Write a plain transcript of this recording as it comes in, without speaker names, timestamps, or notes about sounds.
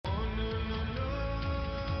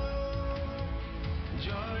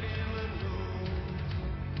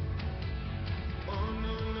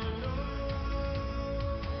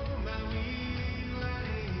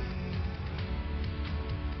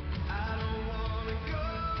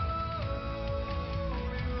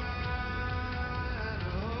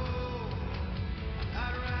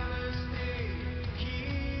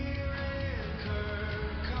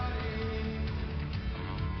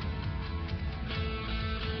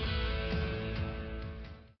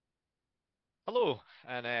Hello,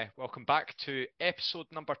 and welcome back to episode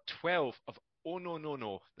number 12 of Oh No No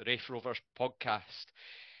No, the Raith Rovers podcast.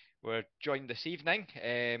 We're joined this evening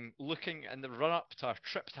looking in the run up to our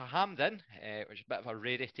trip to Hampden, which is a bit of a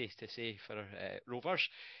rarity to say for Rovers.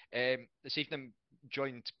 This evening,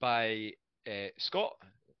 joined by Scott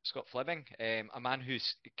Fleming, a man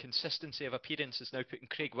whose consistency of appearance is now putting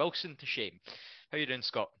Craig Wilson to shame. How you doing,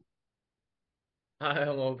 Scott? Hi,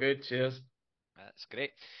 I'm all good. Cheers. That's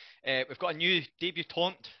great. We've got a new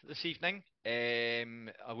debutante this evening. A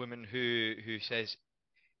woman who says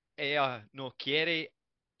 "Ella no quiere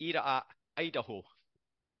ir a Idaho."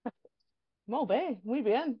 Molt muy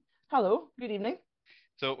bien. Hello, good evening.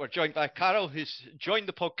 So we're joined by Carol, who's joined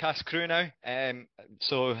the podcast crew now.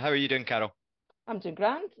 So how are you doing, Carol? I'm doing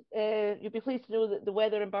grand. You'll be pleased to know that the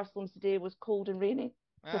weather in Barcelona today was cold and rainy,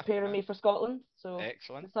 Ah, preparing ah, me for Scotland. So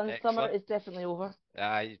excellent, the summer excellent. is definitely over.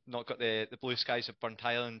 You've not got the blue skies of Burnt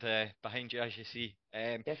Island behind you, as you see.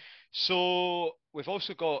 Yes. So we've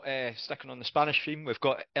also got, sticking on the Spanish theme, we've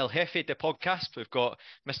got El Jefe de Podcast. We've got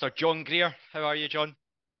Mr. John Greer. How are you, John?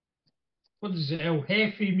 What does El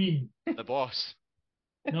Jefe mean? The boss.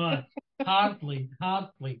 No, hardly.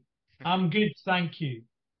 I'm good, thank you.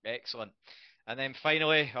 Excellent. And then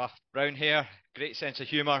finally, brown hair, great sense of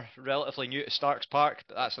humour, relatively new to Starks Park,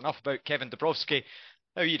 but that's enough about Kevin Dabrowski.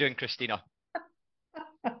 How are you doing, Christina?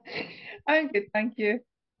 I'm good, thank you.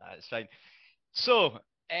 That's fine. So,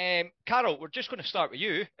 Carol, we're just going to start with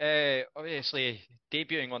you. Obviously,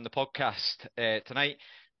 debuting on the podcast tonight.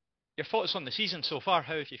 Your thoughts on the season so far?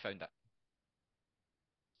 How have you found it?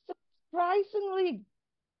 Surprisingly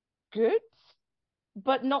good,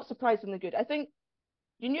 but not surprisingly good. I think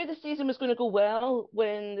you knew the season was going to go well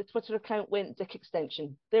when the Twitter account went Dick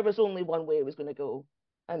Extension. There was only one way it was going to go,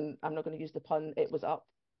 and I'm not going to use the pun, it was up.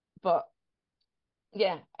 But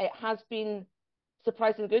yeah, it has been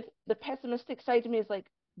surprisingly good. The pessimistic side of me is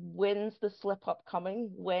like, when's the slip up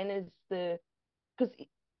coming? When is the because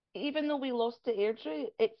even though we lost to Airdrie,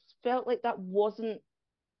 it felt like that wasn't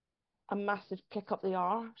a massive kick up the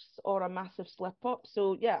arse or a massive slip up.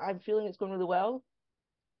 So yeah, I'm feeling it's going really well.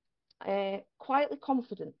 Quietly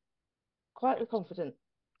confident, quietly Good. confident.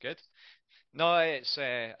 Good. No, it's.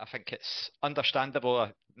 I think it's understandable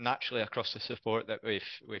naturally across the support that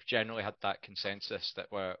we've generally had that consensus that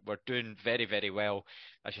we're doing very very well.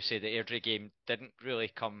 As you say, the Airdrie game didn't really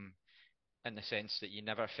come in the sense that you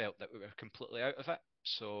never felt that we were completely out of it.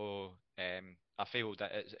 So I feel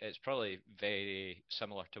that it's probably very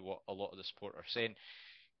similar to what a lot of the support are saying.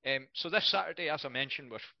 So this Saturday, as I mentioned,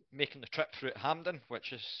 we're making the trip through Hampden,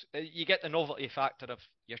 which is you get the novelty factor of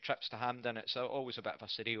your trips to Hampden. It's always a bit of a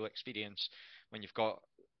surreal experience when you've got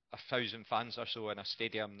 1,000 fans or so in a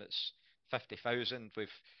stadium that's 50,000. We've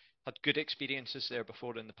had good experiences there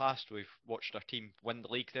before in the past. We've watched our team win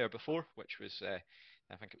the league there before, which was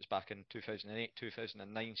I think it was back in 2008,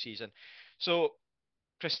 2009 season. So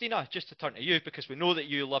Christina, just to turn to you because we know that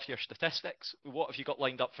you love your statistics. What have you got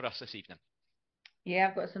lined up for us this evening? Yeah,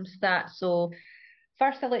 I've got some stats. So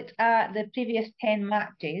first I looked at the previous 10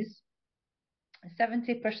 matches.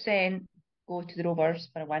 70% go to the Rovers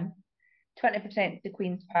for a win, 20% to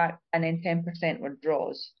Queen's Park, and then 10% were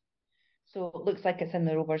draws. So it looks like it's in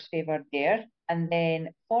the Rovers' favour there. And then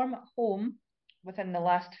form at home within the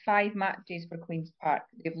last 5 matches for Queen's Park.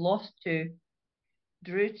 They've lost two,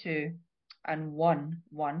 drew two, and won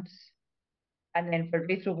once. And then for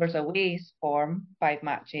Raith Rovers away's form, 5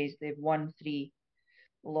 matches, they've won three,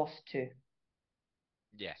 lost two.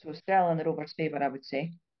 Yeah. So still in the Rovers' favour, I would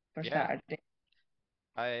say, for Yeah, Saturday.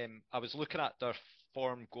 I was looking at their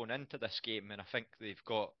form going into this game, and I think they've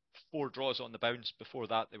got 4 draws on the bounce. Before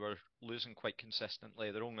that, they were losing quite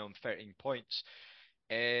consistently. They're only on 13 points.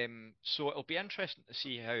 So it'll be interesting to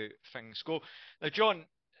see how things go. Now, John,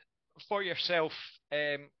 for yourself,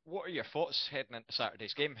 what are your thoughts heading into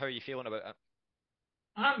Saturday's game? How are you feeling about it?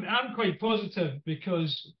 I'm quite positive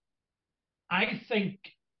because I think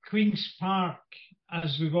Queen's Park,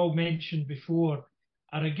 as we've all mentioned before,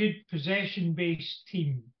 are a good possession-based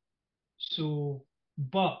team. So,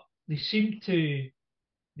 but they seem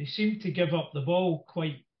to give up the ball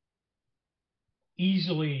quite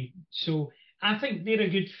easily. So I think they're a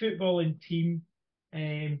good footballing team.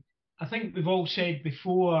 Um, I think we've all said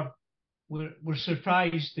before we're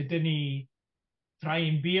surprised they didn't try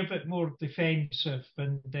and be a bit more defensive,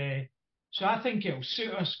 and so I think it'll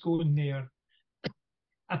suit us going there.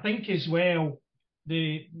 I think as well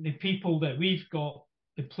the people that we've got,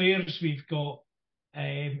 the players we've got,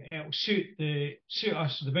 it'll suit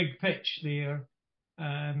us the big pitch there,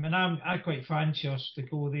 and I quite fancy us to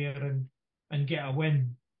go there and get a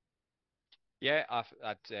win. Yeah,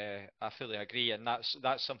 I fully agree, and that's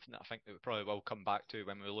something that I think that we probably will come back to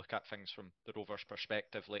when we look at things from the Rovers'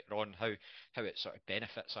 perspective later on, how it sort of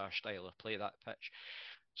benefits our style of play, that pitch.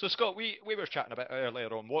 So Scott, we were chatting about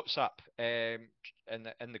earlier on WhatsApp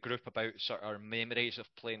in the group about sort of our memories of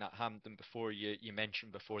playing at Hampden before. You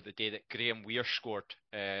mentioned before the day that Graham Weir scored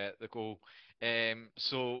the goal.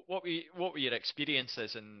 So what were your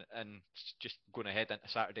experiences and just going ahead into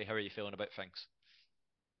Saturday? How are you feeling about things?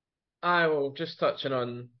 I will just touching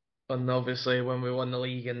on obviously when we won the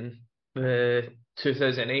league in the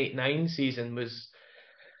 2008-9 season was,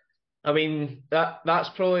 I mean, that's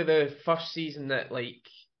probably the first season that like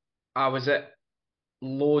I was at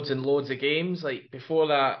loads and loads of games. Like before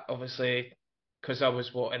that, obviously, because I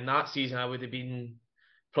was what in that season I would have been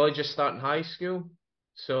probably just starting high school.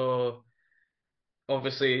 So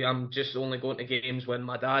obviously I'm just only going to games when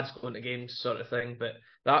my dad's going to games, sort of thing. But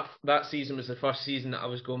that season was the first season that I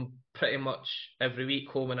was going pretty much every week,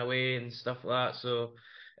 home and away and stuff like that. So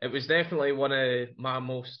it was definitely one of my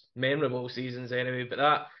most memorable seasons anyway. But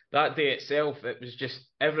that day itself, it was just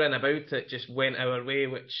everything about it just went our way,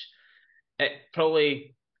 which it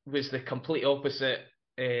probably was the complete opposite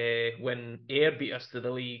when Ayr beat us to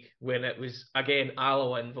the league, when it was again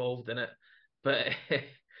Alloa involved in it. But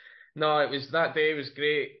no, it was that day was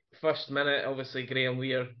great. First minute, obviously Graham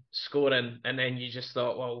Weir scoring, and then you just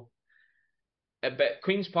thought, well, but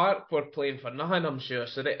Queens Park were playing for nothing, I'm sure.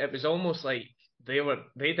 So it was almost like they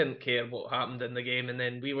didn't care what happened in the game, and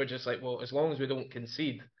then we were just like, well, as long as we don't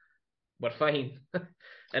concede, we're fine.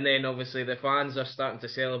 And then obviously the fans are starting to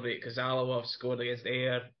celebrate because Alloa have scored against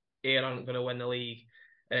Ayr. Ayr aren't going to win the league.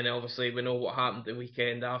 And obviously we know what happened the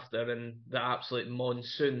weekend after and the absolute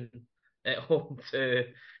monsoon at home to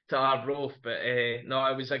Arbroath. But no,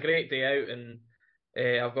 it was a great day out and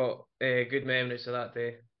I've got good memories of that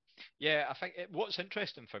day. Yeah, I think what's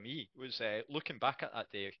interesting for me was looking back at that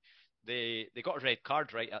day. They got a red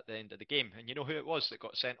card right at the end of the game, and you know who it was that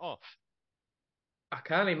got sent off?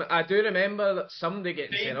 I do remember that somebody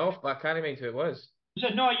getting sent off, but I can't remember who it was.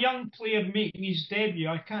 Was it not a young player making his debut?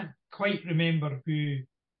 I can't quite remember who.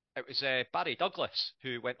 It was Barry Douglas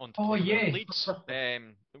who went on to Oh, play for yeah. Leeds,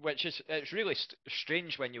 which is it's really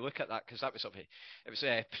strange when you look at that because that was it was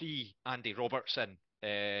pre Andy Robertson,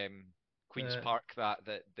 Queens Uh, Park that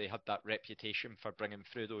they had that reputation for bringing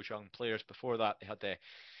through those young players. Before that, they had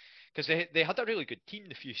because they had a really good team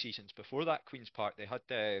the few seasons before that. Queens Park they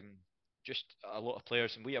had just a lot of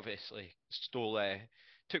players, and we obviously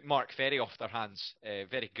took Mark Ferry off their hands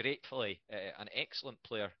very gratefully. An excellent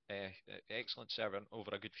player, excellent servant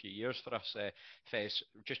over a good few years for us. Fez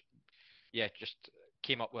just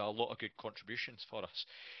came up with a lot of good contributions for us.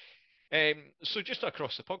 So just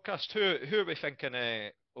across the podcast, who are we thinking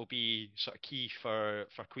will be sort of key for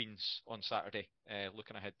Queens on Saturday,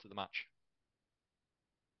 looking ahead to the match?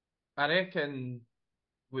 I reckon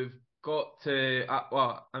we've got to.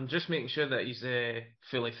 Well, I'm just making sure that he's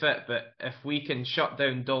fully fit. But if we can shut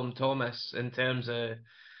down Dom Thomas in terms of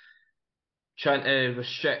trying to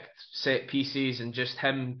restrict set pieces and just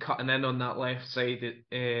him cutting in on that left side,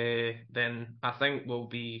 then I think we'll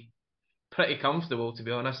be pretty comfortable. To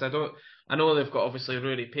be honest, I know they've got obviously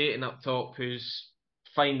Rory Payton up top, who's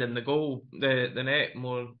finding the goal, the net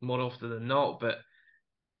more often than not, but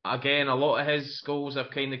again, a lot of his goals have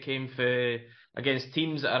kind of came for against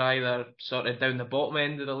teams that are either sort of down the bottom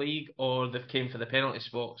end of the league or they've came for the penalty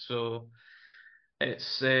spot. So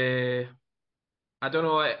it's I don't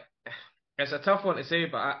know. It's a tough one to say,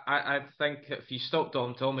 but I think if you stop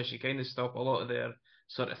Dom Thomas, you kind of stop a lot of their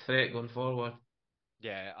sort of threat going forward.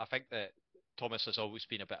 Yeah, I think that Thomas has always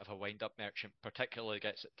been a bit of a wind-up merchant, particularly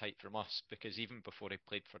gets it tight from us because even before he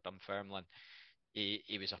played for Dunfermline,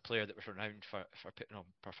 he was a player that was renowned for putting on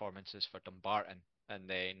performances for Dumbarton, and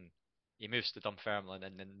then he moves to Dunfermline,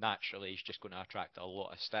 and then naturally he's just going to attract a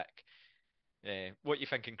lot of stick. What are you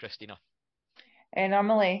thinking, Christina?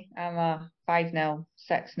 Normally, I'm a 5-0,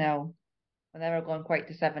 6-0. I've never gone quite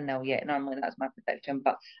to 7-0 yet. Normally, that's my prediction,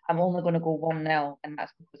 but I'm only going to go 1-0, and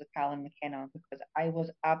that's because of Callum McKenna, because I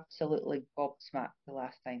was absolutely gobsmacked the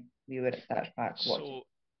last time we were at Thatch Park watching. So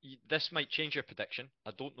this might change your prediction.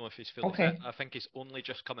 I don't know if he's fully fit. Okay. I think he's only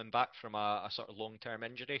just coming back from a sort of long-term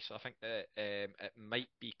injury, so I think that it might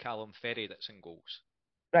be Callum Ferry that's in goals.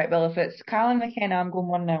 Right, well, if it's Callum McKenna, I'm going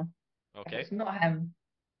 1-0. If Okay. it's not him,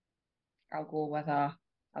 I'll go with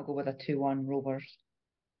a 2-1 Rovers.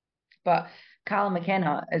 But Callum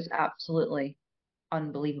McKenna is absolutely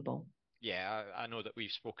unbelievable. Yeah, I know that we've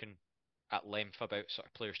spoken at length about sort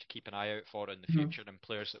of players to keep an eye out for in the Mhm. future and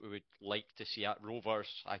players that we would like to see at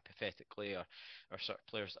Rovers, hypothetically, or sort of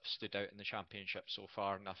players that have stood out in the Championship so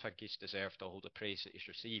far. And I think he's deserved all the praise that he's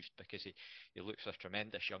received because he looks a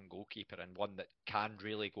tremendous young goalkeeper and one that can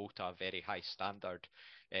really go to a very high standard.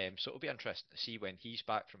 So it'll be interesting to see when he's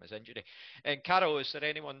back from his injury. And Carol, is there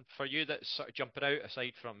anyone for you that's sort of jumping out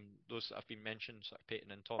aside from those that have been mentioned, sort of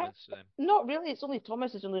Peyton and Thomas? Not really. It's only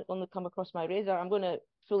Thomas has only come across my radar. I'm going to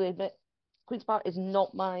fully admit Queen's Park is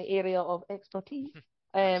not my area of expertise.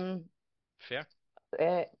 That's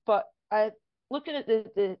fair. But looking at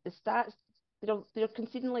the stats, they're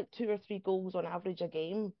conceding like 2 or 3 goals on average a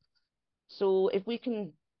game. So if we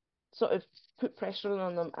can sort of put pressure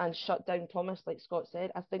on them and shut down Thomas, like Scott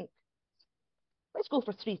said, I think let's go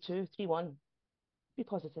for 3-2, 3-1. Be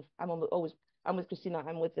positive. I'm with Christina.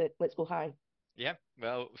 I'm with it. Let's go high. Yeah,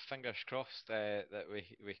 well, fingers crossed that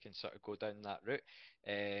we can sort of go down that route.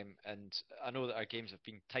 And I know that our games have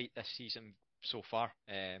been tight this season so far.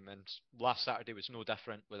 And last Saturday was no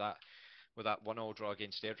different with that 1-1 draw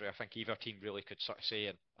against Airdrie. I think either team really could sort of say,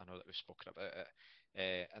 and I know that we've spoken about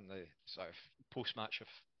it in the sort of post-match of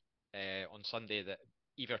on Sunday, that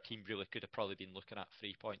either team really could have probably been looking at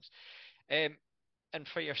 3 points. And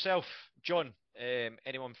for yourself, John,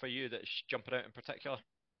 anyone for you that's jumping out in particular?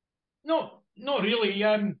 No, not really.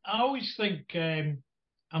 I always think a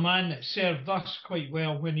man that served us quite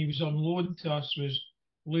well when he was on loan to us was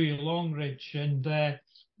Louis Longridge, and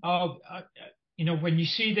when you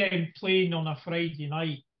see them playing on a Friday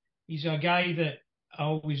night, he's a guy that I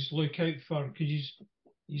always look out for because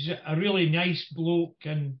he's a really nice bloke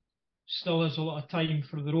and still has a lot of time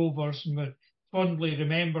for the Rovers, and we're fondly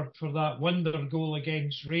remembered for that wonder goal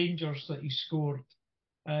against Rangers that he scored.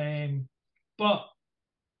 But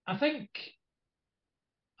I think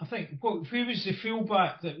who was the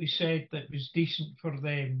fullback that we said that was decent for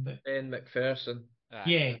them? Ben McPherson.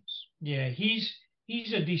 Yes, yeah, he's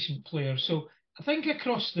a decent player. So I think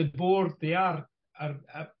across the board are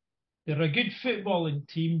they're a good footballing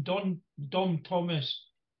team. Dom Thomas,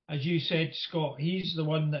 as you said, Scott, he's the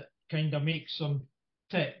one that kind of makes them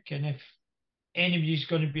tick. And if anybody's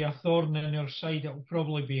going to be a thorn in their side, it'll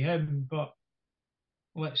probably be him. But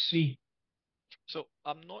let's see. So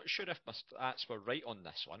I'm not sure if my stats were right on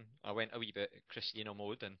this one. I went a wee bit Cristiano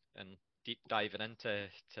mode and deep diving into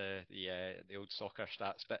the old soccer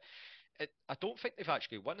stats, but I don't think they've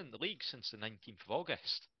actually won in the league since the 19th of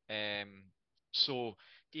August. So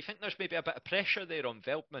do you think there's maybe a bit of pressure there on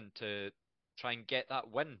Veltman to try and get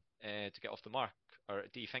that win to get off the mark? Or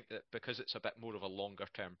do you think that because it's a bit more of a longer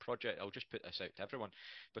term project, I'll just put this out to everyone,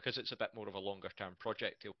 because it's a bit more of a longer term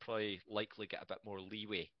project, he'll probably likely get a bit more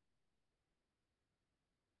leeway?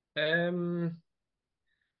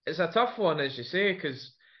 It's a tough one, as you say,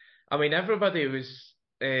 because I mean everybody was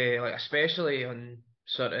like, especially on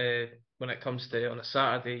sort of when it comes to on a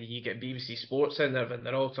Saturday, you get BBC Sports in there, and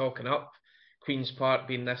they're all talking up Queen's Park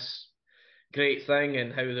being this great thing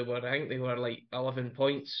and how they were. I think they were like 11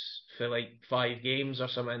 points for like 5 games or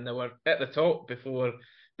something. They were at the top before,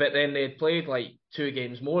 but then they had played like 2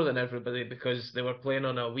 games more than everybody because they were playing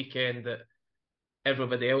on a weekend that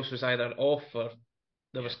everybody else was either off or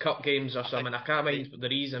there was Yeah. cup games or I think something. I can't they mind the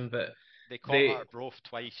reason, but they caught they Arbroath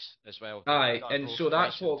twice as well. They aye, played and Arbroath so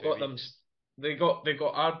that's twice in what two got them. weeks. They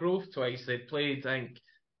got Arbroath twice. They played, I think,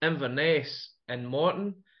 Inverness and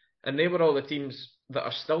Morton, and they were all the teams that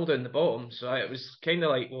are still down the bottom. So it was kind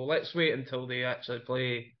of like, well, let's wait until they actually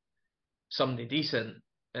play somebody decent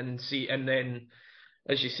and see. And then,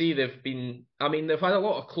 as you see, they've been. I mean, they've had a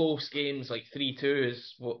lot of close games, like 3-2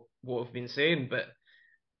 is what I've been saying, but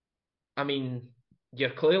I mean,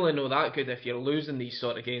 you're clearly not that good if you're losing these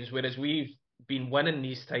sort of games, whereas we've been winning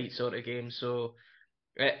these tight sort of games. So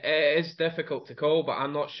it is difficult to call, but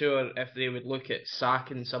I'm not sure if they would look at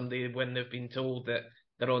sacking somebody when they've been told that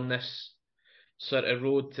they're on this sort of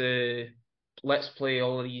road to let's play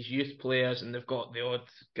all of these youth players and they've got the odd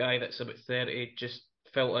guy that's about 30 just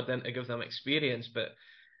filtered in to give them experience. But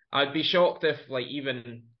I'd be shocked if, like,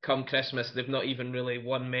 even come Christmas, they've not even really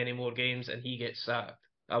won many more games and he gets sacked.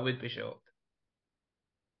 I would be shocked.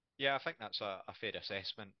 Yeah, I think that's a fair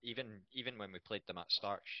assessment. Even when we played them at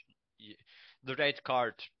Starch, the red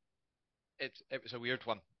card, it was a weird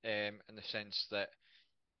one in the sense that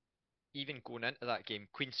even going into that game,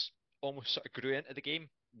 Queens almost sort of grew into the game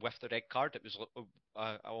with the red card. It was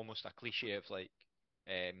almost a cliche of like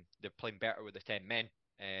they're playing better with the 10 men.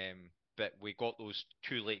 But we got those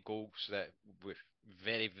 2 late goals that were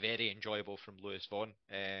very, very enjoyable from Lewis Vaughan.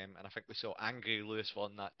 And I think we saw angry Lewis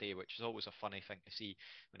Vaughan that day, which is always a funny thing to see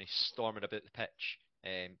when he's storming about the pitch.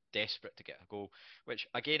 desperate to get a goal. Which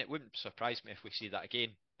again, it wouldn't surprise me if we see that again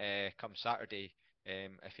come Saturday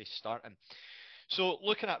if he's starting. So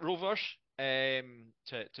looking at Rovers,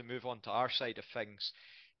 to move on to our side of things,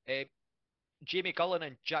 Jamie Gullen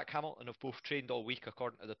and Jack Hamilton have both trained all week,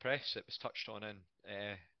 according to the press. It was touched on in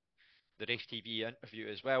the Rafe TV interview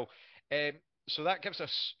as well. So that gives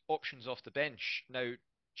us options off the bench. Now,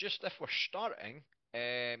 just if we're starting,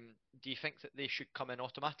 do you think that they should come in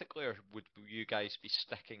automatically, or would you guys be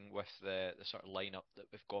sticking with the sort of lineup that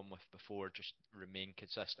we've gone with before, just remain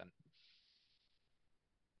consistent?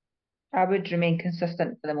 I would remain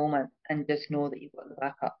consistent for the moment and just know that you've got the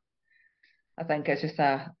backup. I think it's just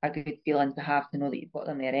a good feeling to have to know that you've got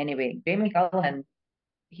them there anyway. Jamie Gullihan,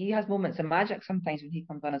 he has moments of magic sometimes when he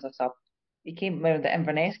comes on as a sub. Well, the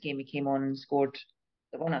Inverness game, he came on and scored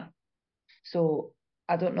the winner. So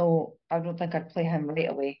I don't know. I don't think I'd play him right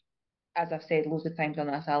away. As I've said loads of times on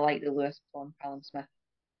this, I like the Lewis Vaughan Callum Smith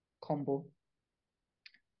combo.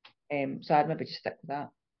 So I'd maybe just stick with that.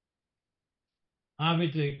 I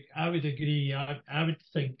would agree.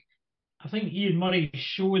 I think Ian Murray's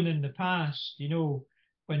shown in the past,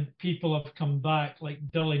 when people have come back, like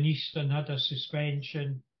Dylan Easton had a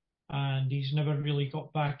suspension and he's never really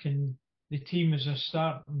got back in the team as a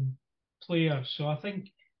starting player. So I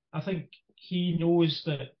think he knows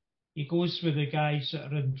that he goes with the guys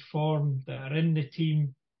that are in form, that are in the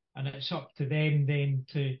team, and it's up to them then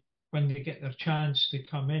to, when they get their chance, to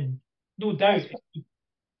come in. No doubt.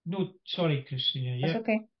 No, sorry, Christina. That's Yeah.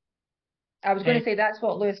 okay. I was going to say that's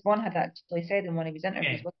what Lewis Vaughan had actually said in one of his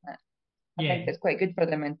interviews, wasn't it? I think it's quite good for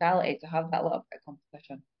their mentality to have that little bit of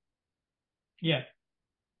competition. Yeah.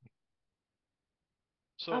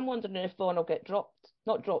 So I'm wondering if Vaughan will get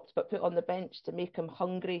not dropped, but put on the bench to make him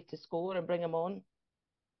hungry to score and bring him on.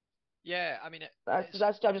 yeah, I mean, I've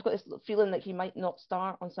just got this feeling that he might not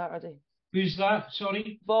start on Saturday. Who's that?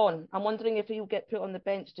 Sorry. Vaughan. I'm wondering if he'll get put on the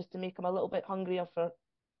bench just to make him a little bit hungrier for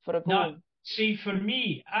a goal. No, see, for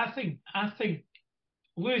me, I think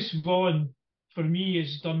Lewis Vaughan, for me,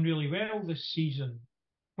 has done really well this season.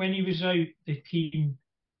 When he was out the team,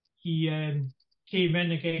 he came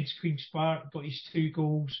in against Queen's Park, got his 2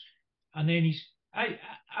 goals, and then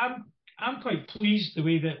I'm quite pleased the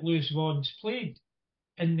way that Lewis Vaughan's played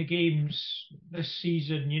in the games this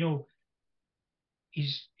season.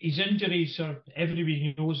 His injuries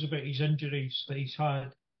everybody knows about his injuries that he's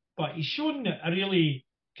had, but he's shown a really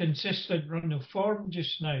consistent run of form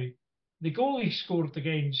just now. The goal he scored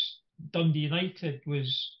against Dundee United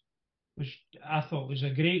was I thought was a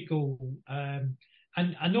great goal. And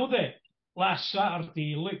I know that last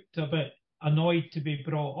Saturday he looked a bit annoyed to be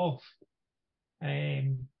brought off.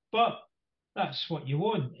 But that's what you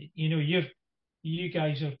want. You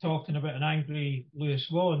guys are talking about an angry Lewis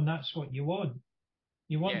Vaughan. That's what you want.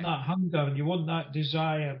 You want that hunger, you want that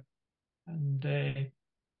desire, and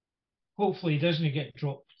hopefully he doesn't get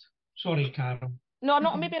dropped. Sorry, Karen. No,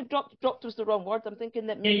 not maybe dropped was the wrong word. I'm thinking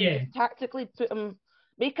that maybe just tactically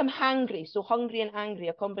make him hangry. So hungry and angry,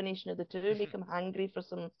 a combination of the two, make him hangry for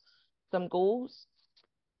some goals.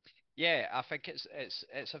 Yeah, I think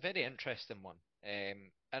it's a very interesting one,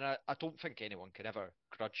 and I don't think anyone could ever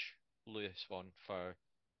grudge Lewis Vaughan for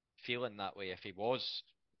feeling that way if he was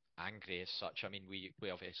angry as such. I mean, we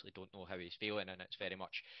obviously don't know how he's feeling, and it's very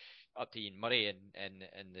much up to Ian Murray and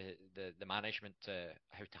the management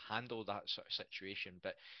how to handle that sort of situation.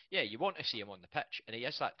 But yeah, you want to see him on the pitch, and he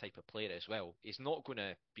is that type of player as well. He's not going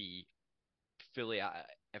to be fully at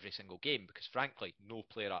it every single game because, frankly, no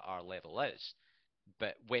player at our level is.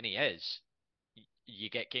 But when he is, you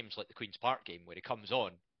get games like the Queen's Park game where he comes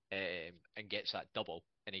on and gets that double,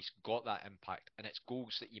 and he's got that impact, and it's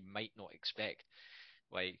goals that you might not expect.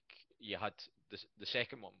 Like you had the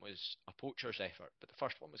second one was a poacher's effort, but the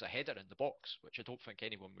first one was a header in the box, which I don't think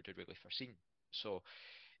anyone would have really foreseen. So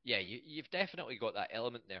yeah, you've definitely got that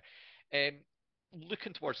element there.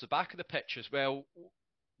 Looking towards the back of the pitch as well,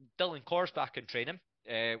 Dylan Corr's back in training,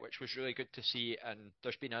 which was really good to see, and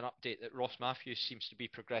there's been an update that Ross Matthews seems to be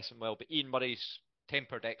progressing well, but Ian Murray's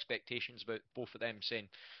tempered expectations about both of them, saying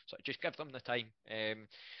just give them the time.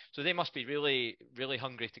 So they must be really, really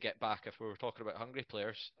hungry to get back. If we were talking about hungry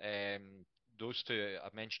players, those two,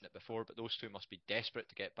 I've mentioned it before, but those two must be desperate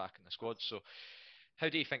to get back in the squad. So how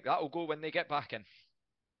do you think that will go when they get back in?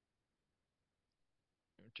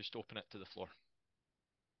 Just open it to the floor.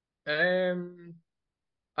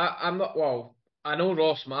 I'm not, well, I know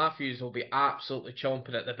Ross Matthews will be absolutely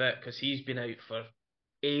chomping at the bit because he's been out for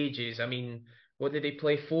ages. I mean, what did he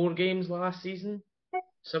play, 4 games last season?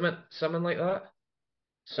 Something like that.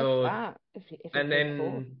 So if he and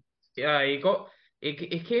then yeah,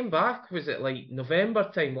 he came back, was it like November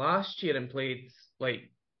time last year and played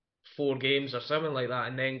like 4 games or something like that,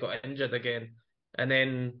 and then got injured again. And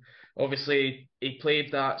then obviously he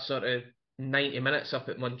played that sort of 90 minutes up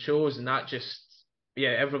at Montrose, and that just,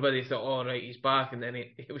 yeah, everybody thought, all right, he's back, and then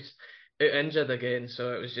he was out injured again.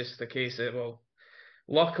 So it was just the case that, well,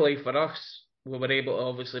 luckily for us, we were able to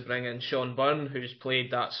obviously bring in Sean Byrne, who's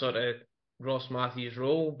played that sort of Ross Matthews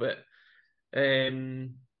role. But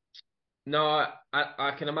um, no,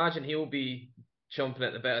 I can imagine he'll be chomping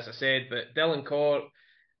at the bit, as I said. But Dylan Court,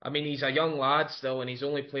 I mean, he's a young lad still, and he's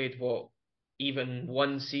only played what, even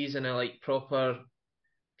one season of like proper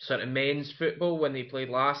sort of men's football when they played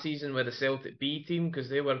last season with the Celtic B team, because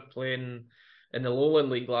they were playing in the Lowland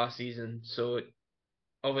League last season. So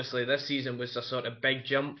obviously this season was a sort of big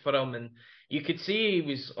jump for him, and you could see he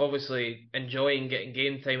was obviously enjoying getting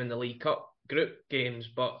game time in the League Cup group games,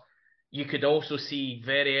 but you could also see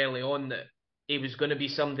very early on that he was going to be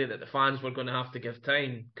somebody that the fans were going to have to give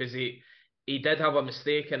time, because he did have a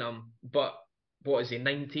mistake in him, but what is he,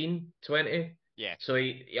 19, 20? Yeah. So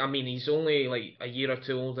I mean, he's only like a year or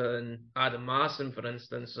two older than Adam Masson, for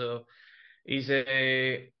instance. So he's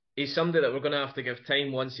somebody that we're going to have to give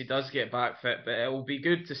time once he does get back fit. But it will be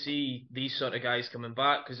good to see these sort of guys coming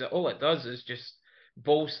back, because all it does is just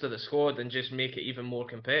bolster the squad and just make it even more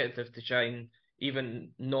competitive to try and even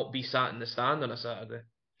not be sat in the stand on a Saturday.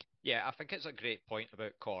 Yeah, I think it's a great point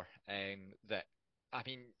about Core. That, I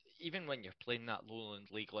mean, even when you're playing that Lowland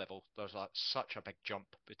League level, there's such a big jump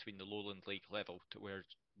between the Lowland League level to where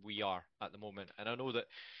we are at the moment. And I know that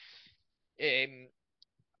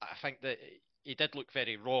I think that he did look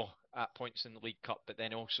very raw at points in the League Cup, but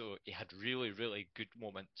then also he had really, really good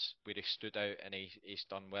moments where he stood out and he's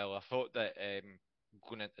done well. I thought that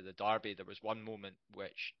going into the derby, there was one moment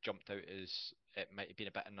which jumped out as it might have been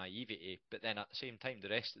a bit of naivety, but then at the same time, the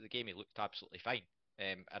rest of the game he looked absolutely fine.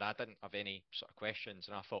 And I didn't have any sort of questions.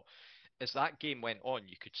 And I thought, as that game went on,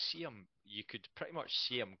 you could pretty much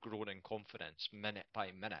see him growing in confidence minute by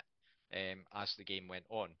minute as the game went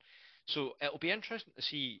on. So it'll be interesting to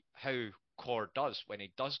see how Core does when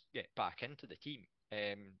he does get back into the team.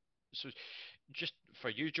 So just for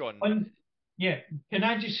you, John. Yeah, can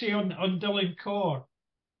I just say on Dylan Core,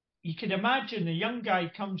 you can imagine the young guy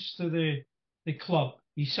comes to the club,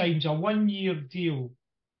 he signs a 1 year deal,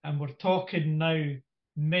 and we're talking now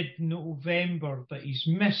mid-November that he's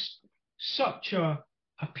missed such a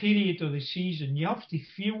period of the season. You have to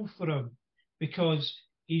feel for him, because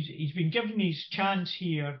he's been given his chance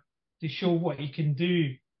here to show what he can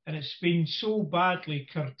do, and it's been so badly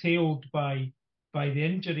curtailed by the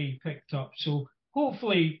injury he picked up. So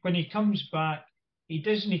hopefully when he comes back, he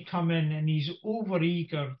doesn't come in and he's over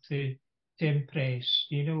eager to impress,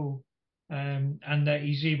 and that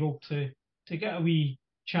he's able to get a wee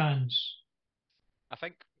chance. I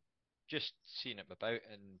think just seeing him about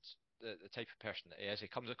and the type of person that he is, he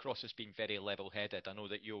comes across as being very level-headed. I know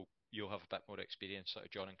that you'll have a bit more experience, sort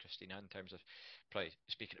of John and Christina, in terms of probably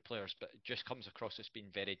speaking to players, but it just comes across as being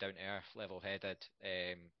very down-to-earth, level-headed,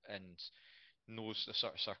 and knows the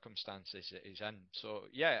sort of circumstances that he's in. So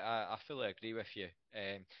yeah, I fully agree with you.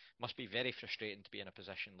 Must be very frustrating to be in a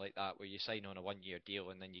position like that where you sign on a 1 year deal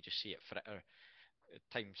and then you just see it fritter,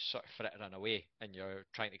 time sort of frittering away, and you're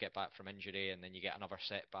trying to get back from injury, and then you get another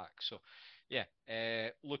setback. So yeah,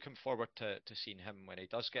 looking forward to seeing him when he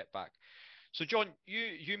does get back. So John,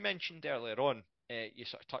 you mentioned earlier on, you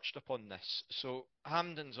sort of touched upon this. So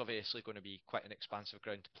Hampden's obviously going to be quite an expansive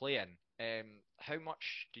ground to play in. How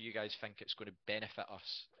much do you guys think it's going to benefit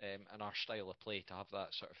us in our style of play to have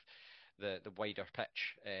that sort of the wider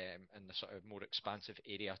pitch and the sort of more expansive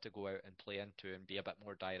area to go out and play into and be a bit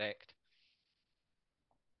more direct?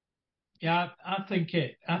 Yeah, I think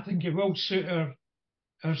it will suit our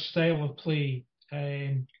style of play.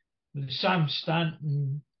 With Sam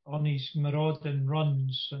Stanton on his marauding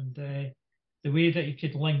runs, and the way that he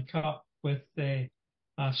could link up with,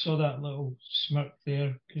 I saw that little smirk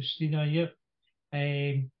there, Christina. Yep,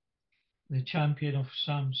 the champion of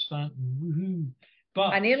Sam Stanton. Woohoo!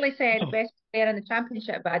 But I nearly said no, best player in the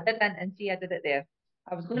championship, but I didn't, and see I did it there.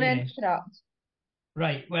 I was going to yes, interrupt.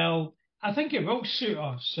 right. Well, I think it will suit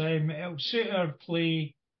us. It'll suit our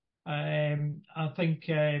play. I think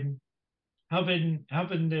having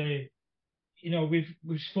the,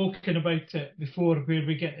 we've spoken about it before, where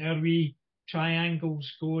we get our wee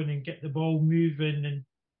triangles going and get the ball moving,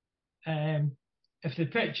 and if the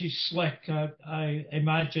pitch is slick, I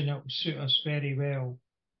imagine it will suit us very well.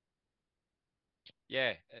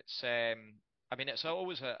 Yeah, it's I mean, it's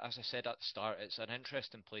always as I said at the start, it's an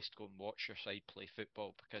interesting place to go and watch your side play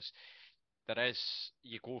football, because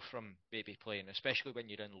you go from maybe playing, especially when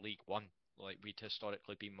you're in League One, like we'd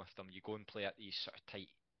historically been with them, you go and play at these sort of tight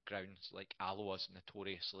grounds like Alloa's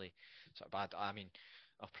notoriously sort of bad. I mean,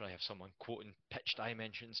 I'll probably have someone quoting pitch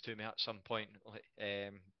dimensions to me at some point.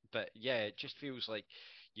 But yeah, it just feels like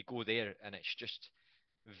you go there and it's just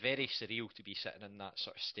very surreal to be sitting in that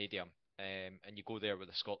sort of stadium. And you go there with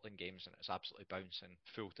the Scotland games and it's absolutely bouncing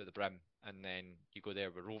full to the brim. And then you go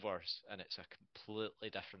there with Rovers and it's a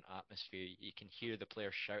completely different atmosphere. You can hear the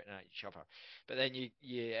players shouting at each other. But then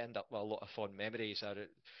you end up with a lot of fond memories. I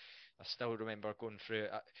still remember going through.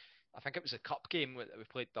 I think it was a cup game that we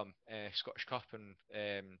played them, Scottish Cup,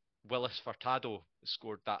 and Willis Furtado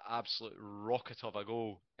scored that absolute rocket of a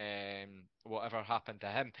goal. Whatever happened to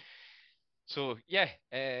him. So yeah,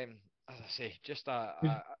 as I say, just a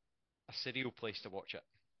surreal place to watch it.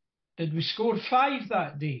 Did we score 5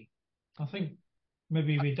 that day? I think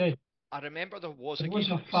maybe we did. I remember there was It a was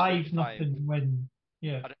game a that we scored 5-0 win.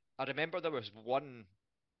 Yeah. I remember there was one,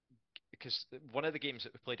 because one of the games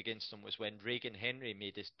that we played against them was when Regan Henry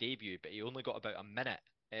made his debut, but he only got about a minute.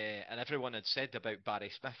 And everyone had said about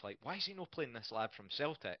Barry Smith, like, why is he not playing this lad from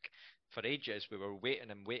Celtic? For ages, we were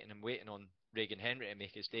waiting and waiting and waiting on Regan Henry to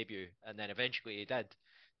make his debut, and then eventually he did.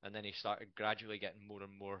 And then he started gradually getting more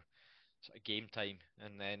and more sort of game time,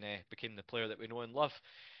 and then became the player that we know and love.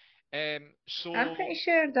 So I'm pretty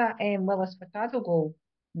sure that Willis Furtado goal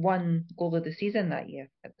won goal of the season that year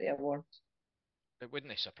at the awards. it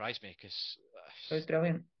wouldn't surprise me because It was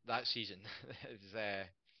brilliant. that season it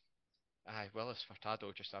was Willis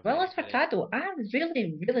Furtado just a Willis very Furtado, I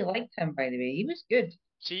really, really liked him, by the way. He was good.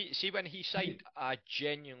 see when he signed, I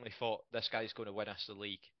genuinely thought this guy's going to win us the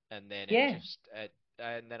league, and then Yeah.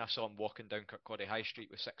 and then I saw him walking down Kirkcaldy High Street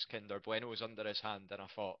with 6 Kinder Buenos under his hand, and I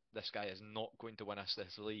thought this guy is not going to win us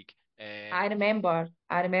this league. I remember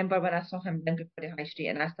when I saw him down Kirkcaldy High Street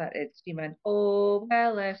and I started screaming, "Oh,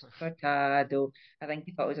 Willis Furtado." I think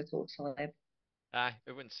he thought it was a total celeb. Aye,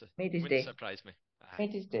 it Made his wouldn't day. surprise me. Aye,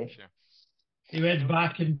 Made his day. sure. He went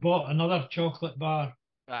back and bought another chocolate bar.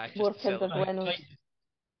 Aye, just More to Kinder celebrate. Buenos.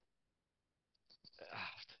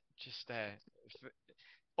 Just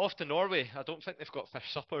off to Norway. I don't think they've got fish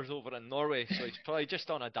suppers over in Norway, so he's probably just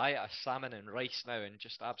on a diet of salmon and rice now, and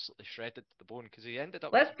just absolutely shredded to the bone because he ended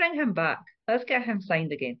up. Let's bring him back. Let's get him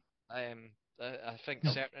signed again. I think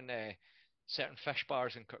No. certain fish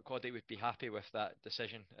bars in Kirkcaldy would be happy with that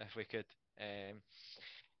decision if we could.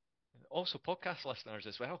 Also, podcast listeners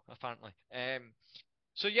as well, apparently.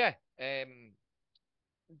 So yeah,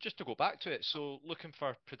 just to go back to it. So looking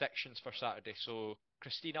for predictions for Saturday. So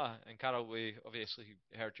Christina and Carol, we obviously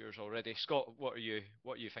heard yours already. Scott, what are you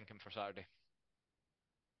thinking for Saturday?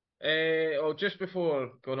 Well, just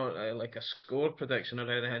before going on to like a score prediction or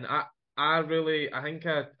anything, I think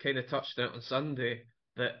I kind of touched it on Sunday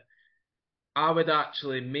that I would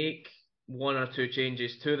actually make one or two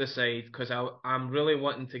changes to the side because I'm really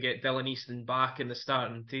wanting to get Dylan Easton back in the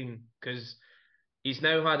starting team because he's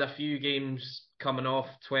now had a few games coming off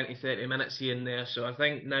 20, 30 minutes here and there. So I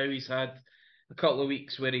think now he's had a couple of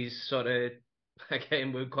weeks where he's sort of,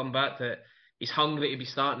 again, we'll come back to it, he's hungry to be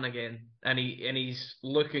starting again and he's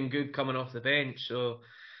looking good coming off the bench. So,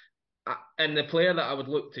 and the player that I would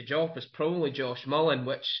look to drop is probably Josh Mullen,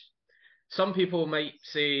 which some people might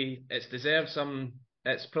say it's deserved,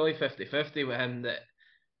 it's probably 50-50 with him that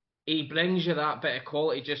he brings you that bit of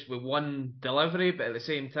quality just with one delivery, but at the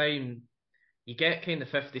same time, you get kind of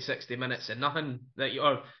 50, 60 minutes of nothing that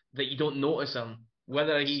you don't notice him.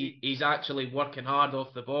 Whether he's actually working hard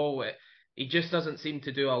off the ball, he just doesn't seem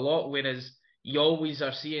to do a lot. Whereas you always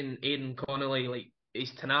are seeing Aidan Connolly, like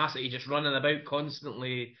his tenacity, just running about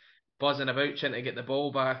constantly, buzzing about trying to get the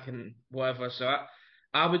ball back and whatever. So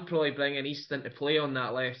I would probably bring in Easton to play on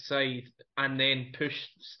that left side and then push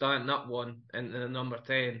Stanton up one into the number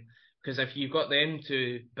 10. Because if you've got them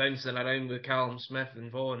two bouncing around with Callum Smith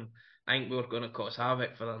and Vaughan, I think we're going to cause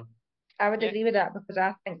havoc for them. I would Yeah. agree with that because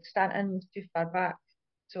I think Stanton's too far back.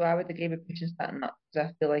 So I would agree with pushing Stanton up because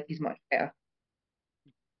I feel like he's much better.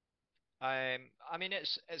 I mean,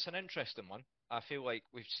 it's an interesting one. I feel like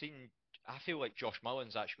Josh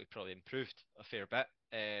Mullen's actually probably improved a fair bit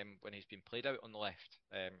when he's been played out on the left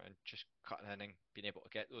and just cutting in and being able to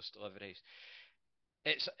get those deliveries.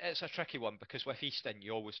 It's a tricky one because with Easton,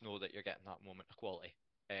 you always know that you're getting that moment of quality.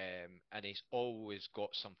 And he's always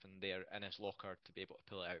got something there in his locker to be able to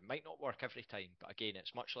pull it out. It might not work every time, but again,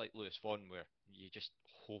 it's much like Lewis Vaughan where you just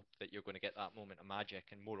hope that you're going to get that moment of magic,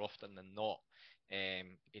 and more often than not,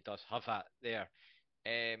 he does have that there.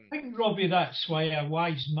 I think, Robbie, that's why a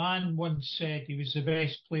wise man once said he was the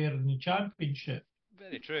best player in the championship.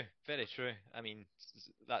 Very true, very true. I mean,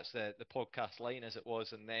 that's the podcast line as it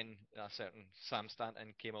was, and then a certain Sam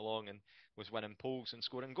Stanton came along and was winning polls and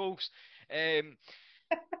scoring goals.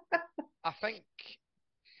 I think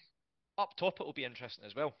Up top, it'll be interesting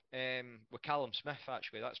as well. With Callum Smith,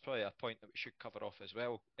 actually, that's probably a point that we should cover off as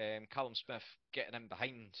well. Callum Smith getting in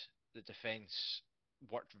behind the defence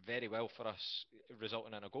worked very well for us,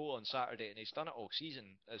 resulting in a goal on Saturday, and he's done it all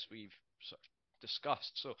season, as we've sort of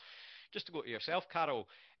discussed. So, just to go to yourself, Carol,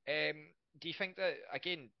 do you think that,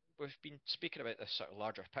 again, we've been speaking about this sort of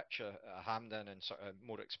larger picture at Hampden and sort of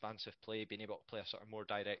more expansive play, being able to play a sort of more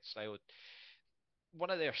direct style. One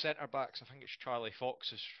of their centre backs, I think it's Charlie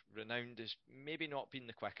Fox, is renowned as maybe not being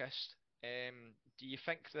the quickest. Do you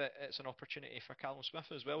think that it's an opportunity for Callum Smith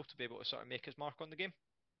as well to be able to sort of make his mark on the game?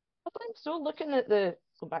 I think so.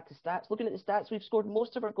 Going back to stats, looking at the stats, we've scored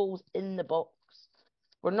most of our goals in the box.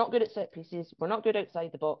 We're not good at set pieces. We're not good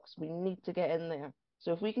outside the box. We need to get in there.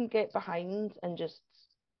 So if we can get behind and just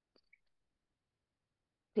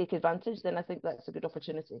take advantage, then I think that's a good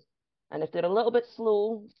opportunity. And if they're a little bit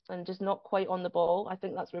slow and just not quite on the ball, I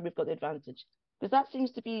think that's where we've got the advantage. Because that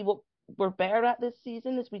seems to be what we're better at this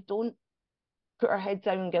season, is we don't put our head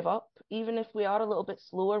down and give up. Even if we are a little bit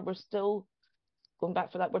slower, we're still, going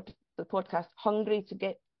back for that word, the podcast, hungry to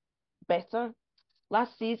get better.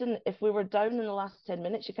 Last season, if we were down in the last 10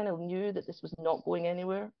 minutes, you kind of knew that this was not going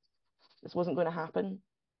anywhere. This wasn't going to happen.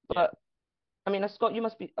 But, I mean, Scott, you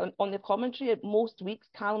must be on the commentary. Most weeks,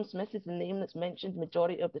 Callum Smith is the name that's mentioned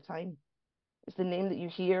majority of the time. It's the name that you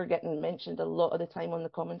hear getting mentioned a lot of the time on the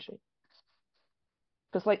commentary.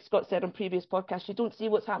 Because like Scott said on previous podcasts, you don't see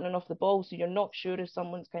what's happening off the ball, so you're not sure if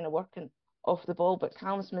someone's kind of working off the ball, but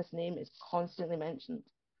Callum Smith's name is constantly mentioned.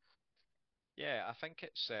 Yeah, I think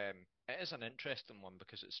it is an interesting one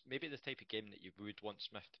because it's maybe the type of game that you would want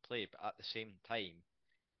Smith to play, but at the same time,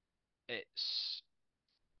 it's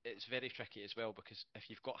very tricky as well because if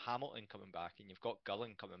you've got Hamilton coming back and you've got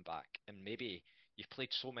Gullen coming back, and maybe you've played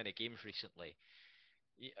so many games recently,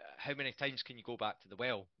 how many times can you go back to the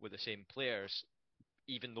well with the same players,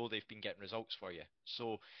 even though they've been getting results for you?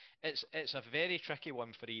 So it's a very tricky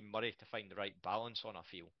one for Ian Murray to find the right balance on, I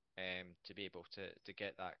feel, to be able to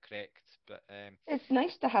get that correct. But It's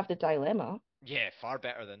nice to have the dilemma. yeah, far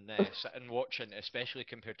better than sitting watching, especially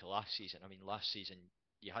compared to last season. I mean, last season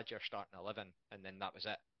you had your starting 11, and then that was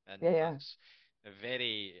it. And Yeah. that's a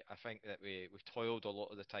very, I think that we toiled a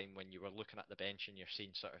lot of the time when you were looking at the bench and you're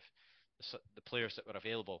seeing sort of the players that were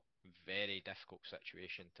available. Very difficult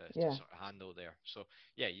situation to Yeah. sort of handle there. So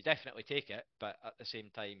yeah, you definitely take it, but at the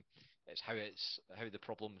same time, it's how the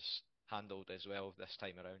problems handled as well this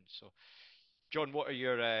time around. So, John, what are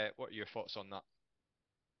your thoughts on that?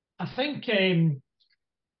 I think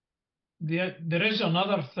there is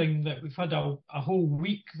another thing that we've had a whole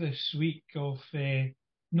week this week of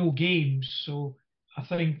no games, so I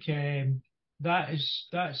think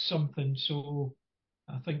that's something. So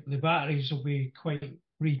I think the batteries will be quite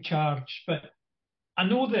recharged. But I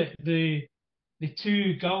know that the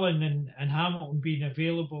two Gullen and Hamilton being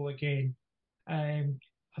available again,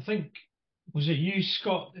 I think was it you,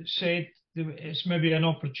 Scott, that said that it's maybe an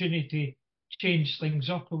opportunity to change things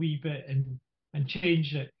up a wee bit and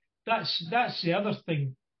change it. That's the other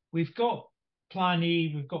thing. We've got plan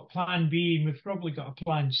A, we've got plan B, and we've probably got a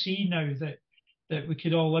plan C now that we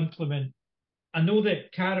could all implement. I know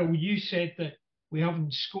that, Carol, you said that we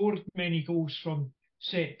haven't scored many goals from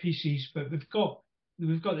set pieces, but we've got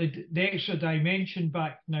the extra dimension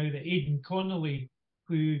back now that Aidan Connolly,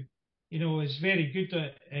 who is very good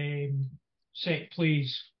at set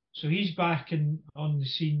plays, so he's back on the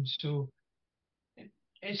scene. So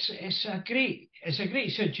it's a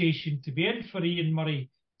great situation to be in for Ian Murray,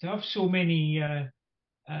 to have so many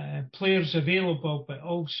players available, but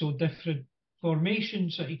also different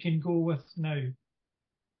formations that he can go with now.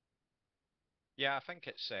 Yeah, I think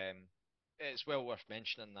it's well worth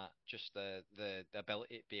mentioning that just the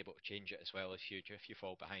ability to be able to change it as well is huge if you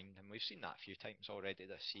fall behind, and we've seen that a few times already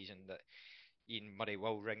this season that Ian Murray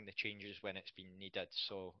will ring the changes when it's been needed.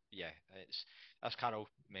 So yeah, it's as Carol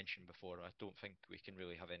mentioned before. I don't think we can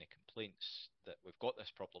really have any complaints that we've got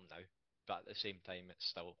this problem now, but at the same time, it's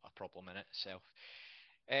still a problem in itself.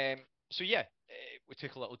 So yeah, we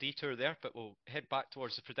took a little detour there, but we'll head back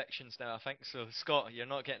towards the predictions now, I think. So Scott, you're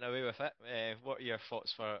not getting away with it. What are your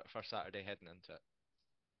thoughts for Saturday heading into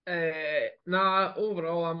it? Nah,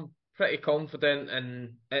 overall, I'm pretty confident,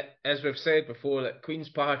 and as we've said before, that Queen's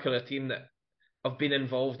Park are a team that have been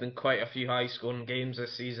involved in quite a few high-scoring games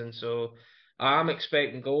this season. So I'm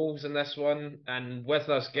expecting goals in this one, and with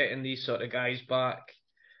us getting these sort of guys back,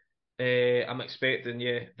 I'm expecting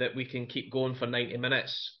that we can keep going for 90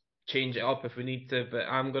 minutes, change it up if we need to. But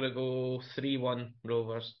I'm gonna go 3-1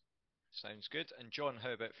 Rovers. Sounds good. And John,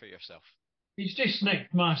 how about for yourself? He's just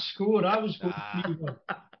nicked my score. I was going Ah. 3-1.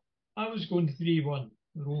 I was going 3-1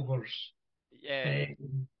 Rovers. Yeah.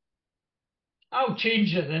 I'll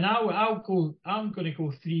change it then. I'll go. I'm going to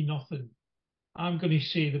go 3-0. I'm going to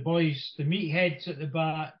say the boys, the meatheads at the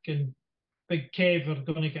back, and Big Kev are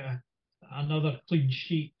going to get another clean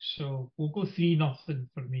sheet. So we'll go 3-0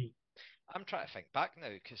 for me. I'm trying to think back now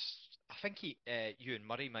because I think Ewan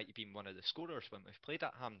Murray might have been one of the scorers when we've played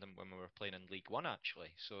at Hampden when we were playing in League One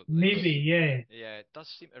actually. So Maybe, yeah. yeah, it does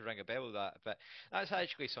seem to ring a bell that, but that's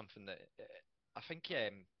actually something that I think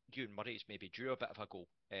Ewan Murray's maybe drew a bit of a goal.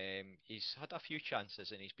 He's had a few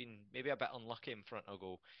chances and he's been maybe a bit unlucky in front of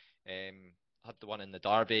goal. Had the one in the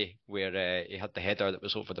derby where he had the header that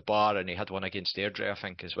was over the bar, and he had one against Airdrie, I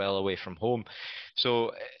think, as well away from home.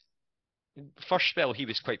 So first spell he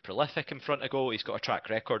was quite prolific in front of goal. He's got a track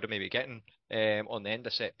record of maybe getting on the end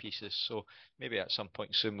of set pieces. So maybe at some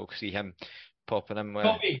point soon we'll see him popping in with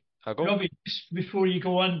a goal. Robbie, just before you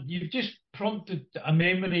go on, you've just prompted a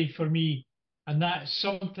memory for me, and that's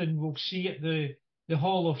something we'll see at the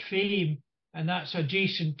Hall of Fame, and that's a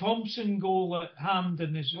Jason Thompson goal at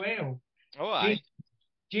Hampden as well. Oh, aye.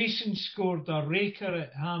 Jason scored a raker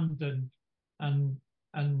at Hampden, and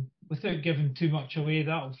without giving too much away,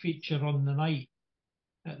 that'll feature on the night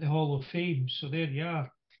at the Hall of Fame. So there you are.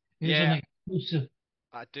 There's an exclusive.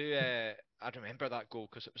 I do. I remember that goal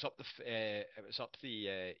because it was up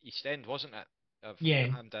the East End, wasn't it? Of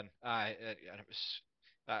Hampden. Aye, and it was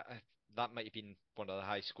that might have been one of the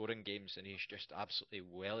high scoring games, and he's just absolutely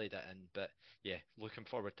wellied it in. But yeah, looking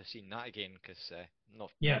forward to seeing that again because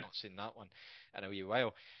not seen that one in a wee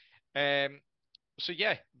while. So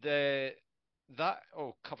yeah,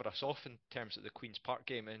 that'll cover us off in terms of the Queen's Park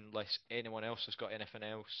game, unless anyone else has got anything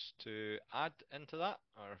else to add into that.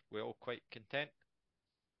 Are we all quite content?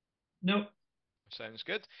 No. Sounds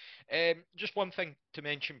good. Just one thing to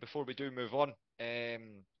mention before we do move on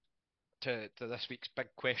to this week's big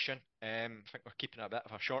question. I think we're keeping a bit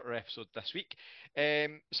of a shorter episode this week.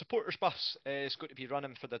 Supporters Bus is going to be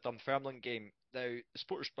running for the Dunfermline game. Now, the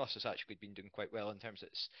Supporters Bus has actually been doing quite well in terms of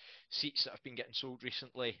its seats that have been getting sold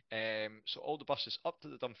recently. So all the buses up to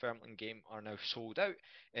the Dunfermline game are now sold out.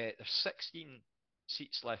 There's 16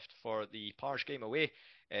 seats left for the Pars game away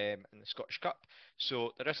in the Scottish Cup.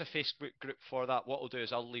 So there is a Facebook group for that. What I'll do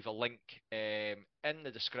is I'll leave a link in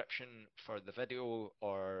the description for the video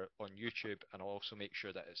or on YouTube, and I'll also make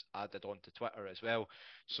sure that it's added onto Twitter as well,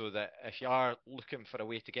 so that if you are looking for a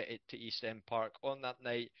way to get it to East End Park on that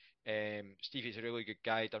night, Stevie's a really good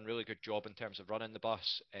guy, done a really good job in terms of running the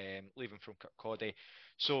bus, leaving from Kirkcaldy.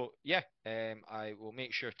 So yeah, I will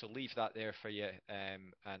make sure to leave that there for you,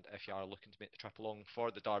 and if you are looking to make the trip along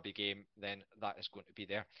for the Derby game, then that is going to be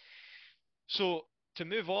there. So to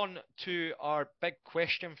move on to our big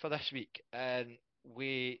question for this week, and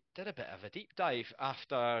we did a bit of a deep dive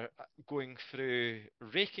after raking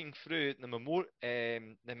through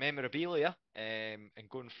the memorabilia, and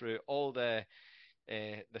going through all the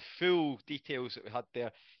full details that we had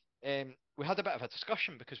there. We had a bit of a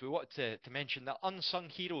discussion because we wanted to mention the unsung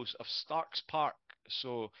heroes of Starks Park.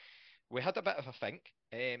 So we had a bit of a think,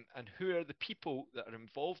 and who are the people that are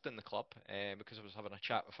involved in the club, because I was having a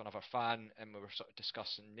chat with another fan and we were sort of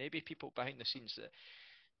discussing maybe people behind the scenes that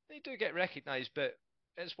they do get recognised, but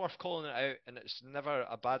it's worth calling it out, and it's never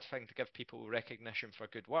a bad thing to give people recognition for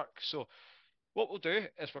good work. So what we'll do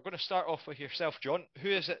is we're going to start off with yourself, John. Who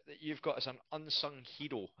is it that you've got as an unsung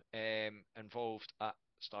hero involved at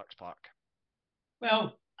Starks Park?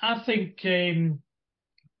 Well, I think it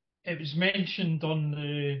was mentioned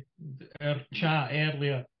on our chat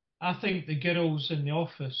earlier. I think the girls in the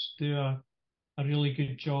office do a really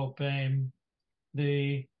good job.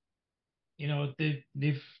 They've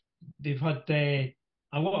had a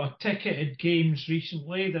lot of ticketed games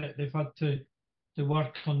recently that they've had to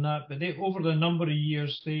work on that, but over the number of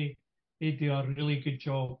years they do a really good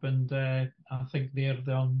job, and I think they're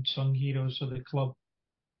the unsung heroes of the club.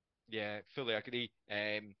 Yeah, fully agree.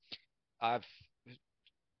 I've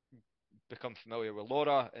become familiar with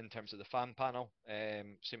Laura in terms of the fan panel.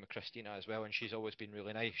 Same with Christina as well, and she's always been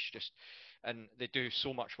really nice. And they do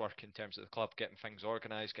so much work in terms of the club, getting things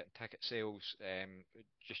organised, getting ticket sales.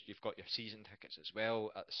 You've got your season tickets as well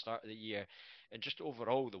at the start of the year, and just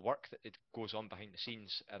overall the work that it goes on behind the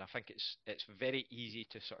scenes. And I think it's very easy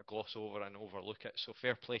to sort of gloss over and overlook it. So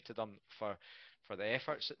fair play to them for the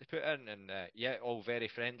efforts that they put in, and yeah, all very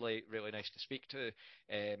friendly, really nice to speak to,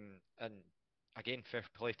 and again, fair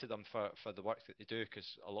play to them for the work that they do,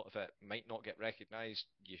 because a lot of it might not get recognised.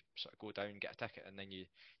 You sort of go down, get a ticket, and then you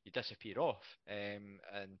disappear off,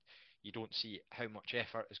 and you don't see how much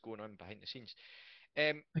effort is going on behind the scenes.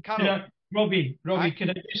 Carol, Robbie, can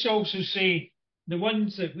I just also say the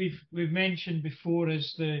ones that we've mentioned before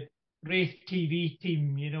is the Wraith TV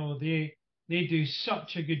team. You know, they they do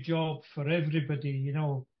such a good job for everybody. You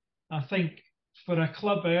know, I think for a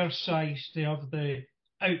club our size to have the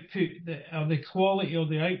output or the quality of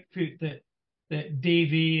the output that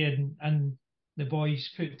Davy and the boys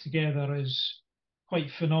put together is quite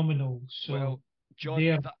phenomenal. So Well, John,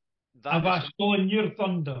 there, that I've is stolen your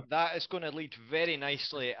thunder. that is going to lead very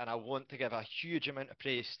nicely, and I want to give a huge amount of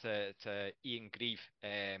praise to Ian Grieve.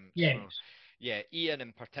 Yes. So, yeah, Ian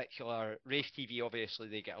in particular, Rafe TV, obviously,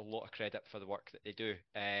 they get a lot of credit for the work that they do.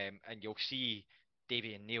 And you'll see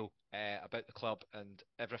Davey and Neil about the club, and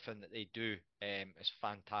everything that they do is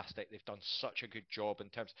fantastic. They've done such a good job in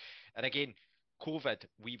terms, and again, COVID,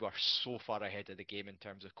 we were so far ahead of the game in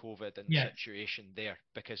terms of COVID and the Yes. situation there,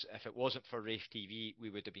 because if it wasn't for Rafe TV, we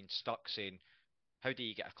would have been stuck saying, how do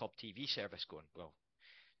you get a club TV service going? Well,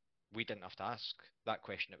 we didn't have to ask that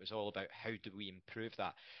question. It was all about how do we improve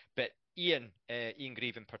that. But Ian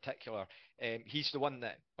Grieve in particular, he's the one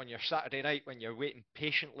that on your Saturday night when you're waiting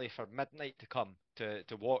patiently for midnight to come to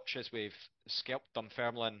watch as we've scalped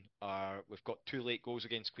Dunfermline, or we've got 2 late goals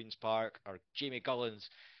against Queen's Park, or Jamie Gullins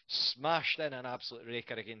smashed in an absolute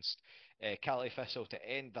raker against Cali Thistle to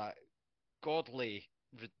end that godly,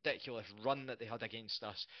 ridiculous run that they had against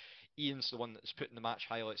us. Ian's the one that's putting the match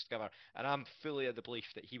highlights together, and I'm fully of the belief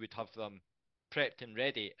that he would have them prepped and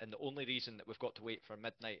ready. And the only reason that we've got to wait for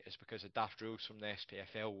midnight is because of daft rules from the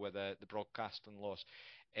SPFL with the broadcasting laws.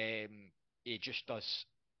 He just does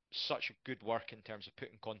such good work in terms of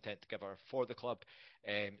putting content together for the club.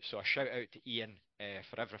 So a shout out to Ian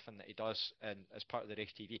for everything that he does and as part of the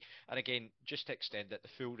Race TV. And again, just to extend it, the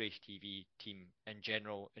full Race TV team in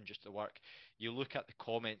general and just the work. You look at the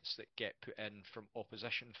comments that get put in from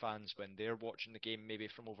opposition fans when they're watching the game, maybe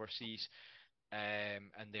from overseas,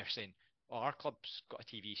 and they're saying, "Oh, our club's got a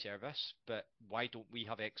TV service, but why don't we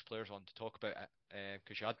have ex-players on to talk about it?"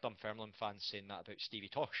 Because you had Dunfermline fans saying that about Stevie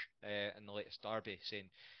Tosh in the latest derby, saying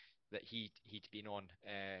that he'd been on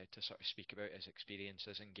to sort of speak about his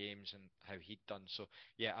experiences in games and how he'd done. So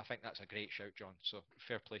yeah, I think that's a great shout, John. So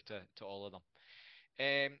fair play to all of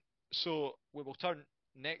them. So we will turn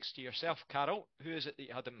next to yourself, Carol. Who is it that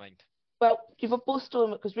you had in mind? Well, you've both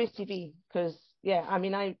stolen it because Race TV, because yeah, I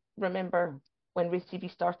mean, I remember when Race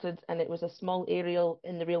TV started and it was a small aerial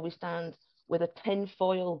in the railway stand with a tin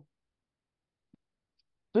foil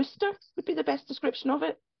booster, would be the best description of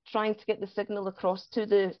it, trying to get the signal across to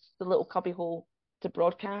the little cubby hole to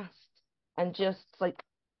broadcast, and just like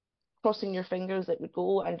crossing your fingers it would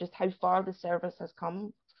go, and just how far the service has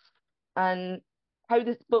come. And how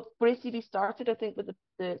this, but Race TV started, I think, with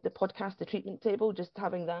the podcast, the treatment table, just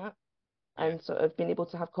having that Yeah. and sort of being able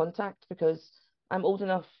to have contact, because I'm old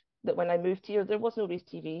enough that when I moved here, there was no Race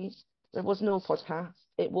TV, there was no podcast.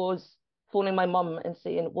 It was phoning my mum and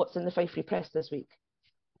saying, what's in the Fife Free Press this week?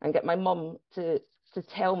 And get my mum to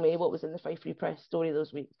tell me what was in the Fife Free Press story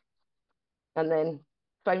those week. And then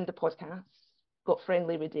found the podcast, got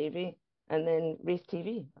friendly with Davey, and then Race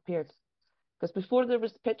TV appeared. Because before there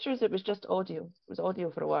was pictures, it was just audio. It was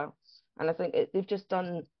audio for a while. And I think they've just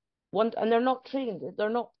done one, and they're not trained. They're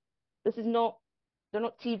not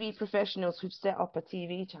TV professionals who've set up a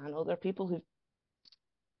TV channel. They're people who've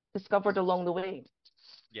discovered along the way.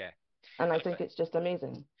 Yeah. And I think it's just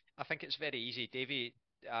amazing. I think it's very easy. Davey,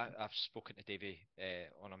 I've spoken to Davey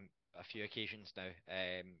on a few occasions now,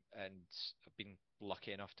 and I've been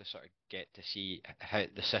lucky enough to sort of get to see how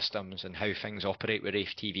the systems and how things operate with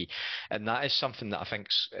Rafe TV, and that is something that I think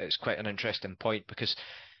is quite an interesting point, because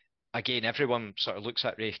again, everyone sort of looks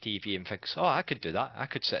at Rafe TV and thinks, "Oh, I could do that. I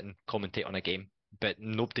could sit and commentate on a game." But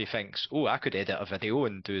nobody thinks, "Oh, I could edit a video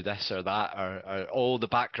and do this or that," or all the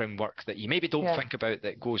background work that you maybe don't think about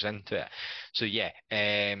that goes into it. So yeah,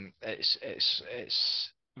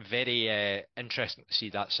 it's very interesting to see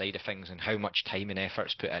that side of things and how much time and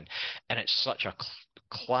effort's put in, and it's such a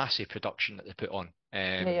classy production that they put on.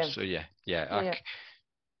 So yeah.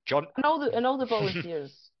 John, and all the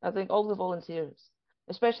volunteers. I think all the volunteers,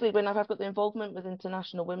 especially when I've got the involvement with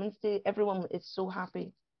International Women's Day, everyone is so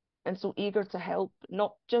happy and so eager to help,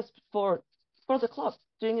 not just for the club,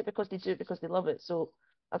 doing it because they do it because they love it. So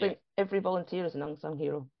I think every volunteer is an unsung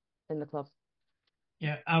hero in the club.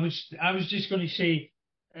 Yeah, I was just going to say,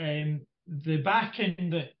 the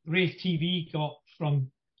backing that Rafe TV got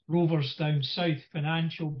from Rovers down south,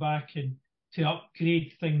 financial backing to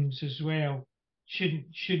upgrade things as well,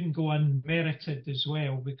 shouldn't go unmerited as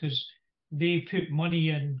well, because they put money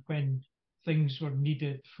in when things were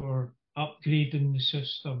needed for upgrading the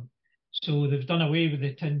system. So they've done away with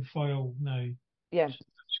the tin foil now. Yeah. So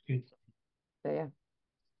that's good. Yeah.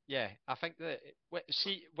 Yeah, I think that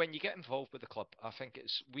see when you get involved with the club, I think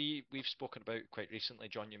we've spoken about quite recently.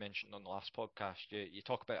 John, you mentioned on the last podcast, you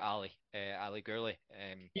talk about Ali Gurley,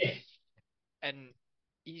 Yeah, and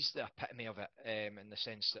he's the epitome of it, in the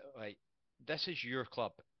sense that like this is your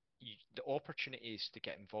club. The opportunities to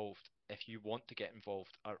get involved, if you want to get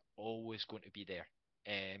involved, are always going to be there.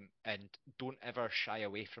 And don't ever shy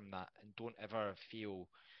away from that, and don't ever feel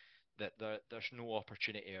that there's no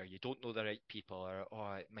opportunity, or you don't know the right people, or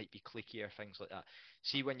oh, it might be cliquey or things like that.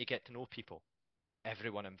 See, when you get to know people,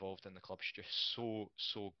 everyone involved in the club's just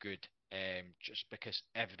so good. Just because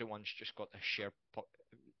everyone's just got this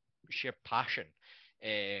sheer passion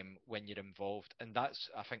when you're involved, and that's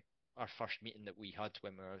I think our first meeting that we had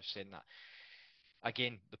when we were saying that.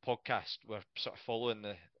 Again, the podcast, we're sort of following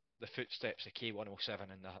the footsteps of K107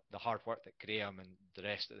 and the hard work that Graham and the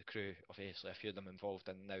rest of the crew, obviously a few of them involved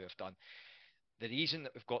in now, have done. The reason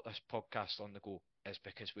that we've got this podcast on the go is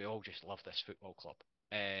because we all just love this football club.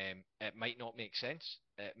 It might not make sense.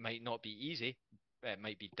 It might not be easy. It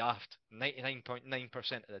might be daft 99.9%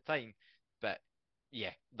 of the time. But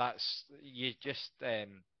yeah, that's you just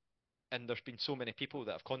and there's been so many people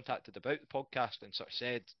that have contacted about the podcast and sort of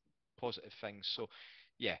said positive things. So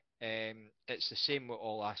yeah, it's the same with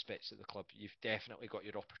all aspects of the club. You've definitely got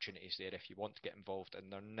your opportunities there if you want to get involved,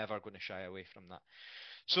 and they're never going to shy away from that.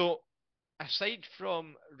 So aside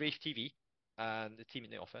from Rafe TV and the team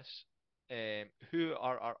in the office, who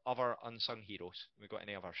are our other unsung heroes? We got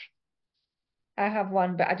any others? I have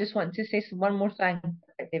one, but I just want to say one more thing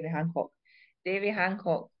about Davy Hancock. Davy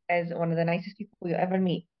Hancock is one of the nicest people you'll ever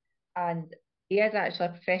meet, and he is actually a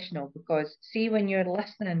professional because see when you're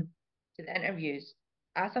listening to the interviews,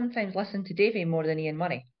 I sometimes listen to Davy more than Ian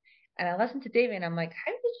Murray, and I listen to Davy and I'm like,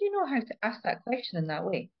 how did you know how to ask that question in that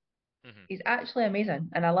way? Hmm. He's actually amazing,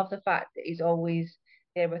 and I love the fact that he's always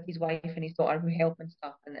there with his wife and his daughter who help and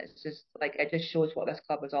stuff, and it's just like it just shows what this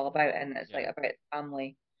club is all about, and it's like Yeah, about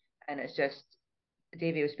family, and it's just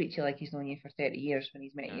Davey will speak to you like he's known you for 30 years when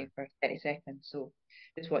he's met yeah. you for 30 seconds. So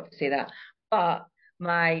just want to say that. But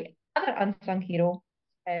my other unsung hero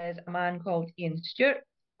is a man called Ian Stewart.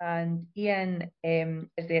 And Ian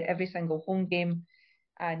is there every single home game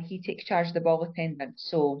and he takes charge of the ball attendance.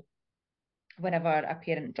 So whenever a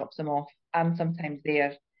parent drops them off, I'm sometimes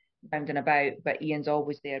there round and about, but Ian's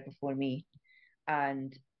always there before me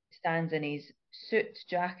and stands in his suit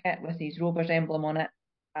jacket with his Rovers emblem on it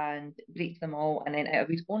and greets them all, and then out of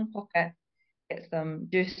his own pocket gets them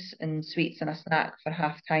juice and sweets and a snack for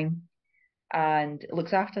half time and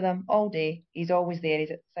looks after them all day. He's always there, he's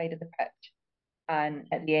at the side of the pitch. And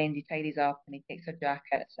at the end, he tidies up and he takes their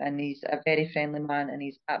jackets, and he's a very friendly man and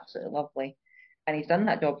he's absolutely lovely. And he's done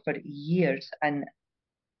that job for years. And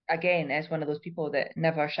again, is one of those people that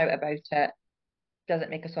never shout about it, doesn't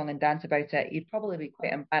make a song and dance about it, he'd probably be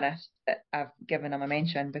quite embarrassed that I've given him a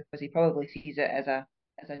mention because he probably sees it as a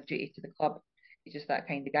duty to the club. He's just that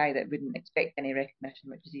kind of guy that wouldn't expect any recognition,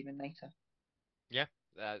 which is even nicer. Yeah,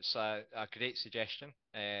 that's a great suggestion.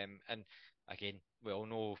 And again, we all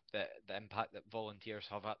know the impact that volunteers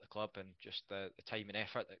have at the club and just the time and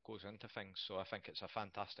effort that goes into things. So I think it's a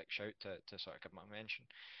fantastic shout to sort of give my mention.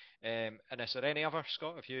 And is there any other,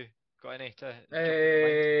 Scott? Have you got any to jump in your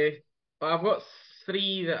mind? Well, I've got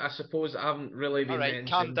three that I suppose haven't really All been right,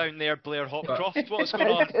 calm mentioned, down there, Blair but Hopcroft. What's going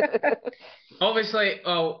on? obviously,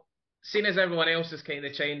 well, seeing as everyone else has kind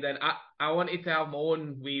of chimed in, I wanted to have my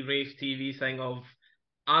own wee Rafe TV thing of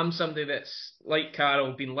I'm somebody that's like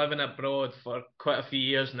Carol, been living abroad for quite a few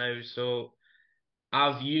years now, so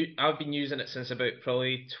I've been using it since about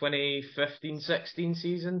probably 2015-16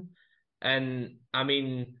 season, and I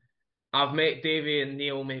mean I've met Davey and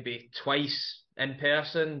Neil maybe twice in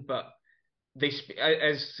person, but as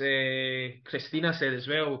Christina said as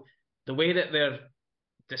well, the way that they're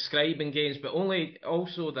describing games, but only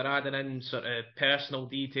also they're adding in sort of personal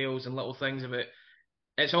details and little things about.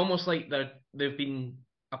 It's almost like they've been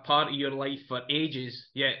a part of your life for ages,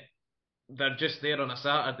 yet they're just there on a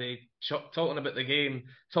Saturday talking about the game,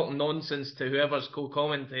 talking nonsense to whoever's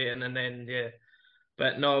co-commentating, and then yeah.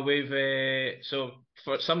 But no, we've so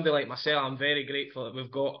for somebody like myself, I'm very grateful that we've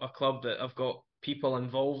got a club that have got people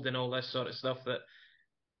involved in all this sort of stuff that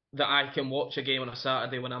I can watch a game on a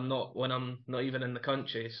Saturday when I'm not even in the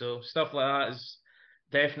country. So stuff like that is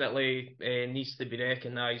definitely needs to be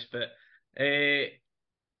recognised. But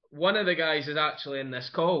one of the guys is actually in this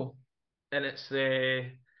call, and it's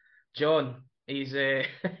John. He's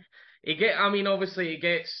I mean, obviously he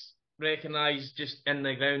gets recognised just in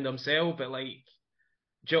the ground himself, but like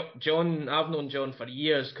John, I've known John for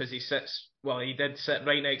years because he did sit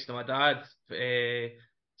right next to my dad,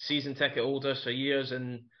 season ticket holders for years,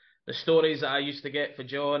 and the stories that I used to get for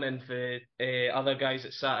John and for other guys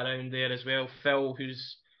that sat around there as well, Phil,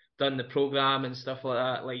 who's done the programme and stuff like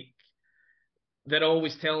that, like they're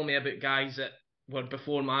always telling me about guys that were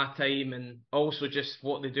before my time and also just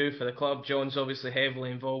what they do for the club. John's obviously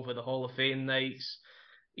heavily involved with the Hall of Fame nights.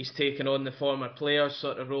 He's taken on the former players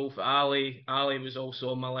sort of role for Ali. Ali was also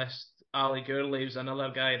on my list. Ali Gurley was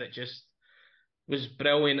another guy that just was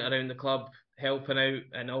brilliant around the club, helping out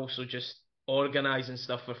and also just organising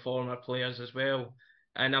stuff for former players as well.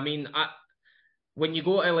 And I mean, when you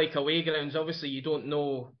go to like away grounds, obviously you don't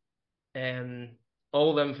know um,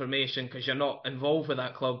 all the information because you're not involved with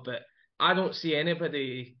that club. But I don't see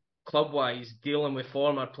anybody club-wise dealing with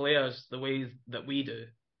former players the way that we do.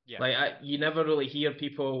 Yeah. Like you never really hear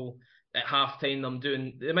people at half-time them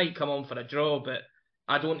doing. They might come on for a draw, but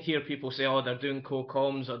I don't hear people say, "Oh, they're doing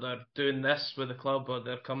co-coms or they're doing this with the club or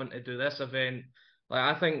they're coming to do this event."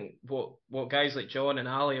 Like I think what guys like John and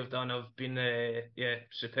Ali have done have been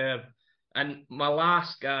superb. And my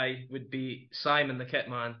last guy would be Simon the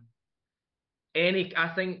Kitman.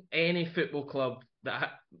 I think any football club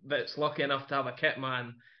that's lucky enough to have a kit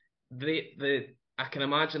man, I can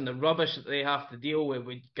imagine the rubbish that they have to deal with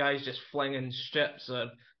guys just flinging strips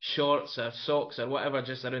or shorts or socks or whatever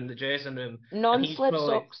just around the dressing room. Non-slip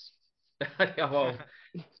socks. Well,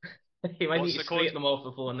 he might need to straighten them off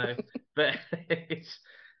before now. But it's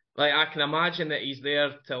like I can imagine that he's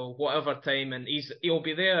there till whatever time, and he'll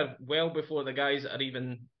be there well before the guys are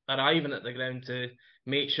even arriving at the ground to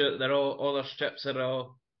make sure that all their strips are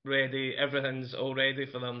all ready, everything's all ready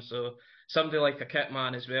for them. So somebody like a kit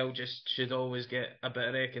man as well just should always get a bit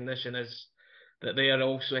of recognition as that they are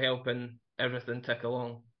also helping everything tick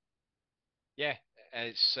along. Yeah,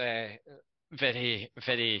 it's very,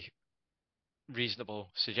 very reasonable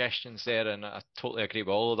suggestions there, and I totally agree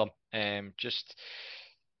with all of them.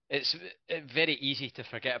 It's very easy to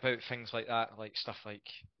forget about things like that, like stuff like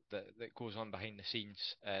that goes on behind the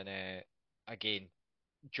scenes. And again,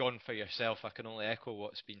 John, for yourself, I can only echo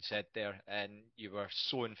what's been said there. And you were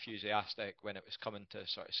so enthusiastic when it was coming to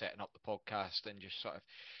sort of setting up the podcast and just sort of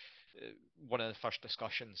one of the first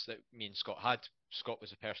discussions that me and Scott had. Scott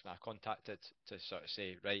was the person I contacted to sort of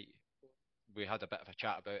say, right, we had a bit of a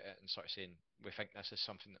chat about it and sort of saying we think this is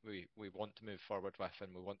something that we want to move forward with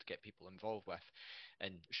and we want to get people involved with.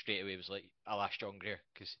 And straight away was like, I'll ask John Greer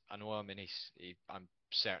because I know him and I'm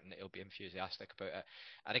certain that he'll be enthusiastic about it.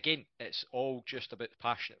 And again, it's all just about the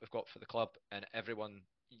passion that we've got for the club, and everyone.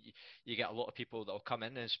 You get a lot of people that will come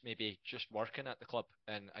in as maybe just working at the club,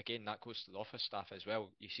 and again that goes to the office staff as well.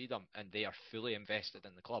 You see them and they are fully invested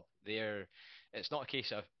in the club. It's not a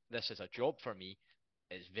case of this is a job for me.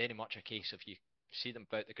 It's very much a case of you see them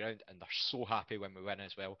about the ground and they're so happy when we win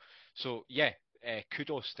as well. So yeah,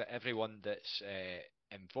 kudos to everyone that's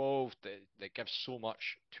involved, that gives so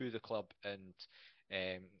much to the club, and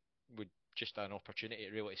would just an opportunity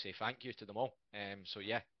really to say thank you to them all. So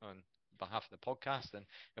yeah, on behalf of the podcast and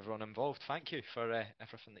everyone involved, thank you for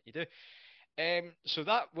everything that you do. So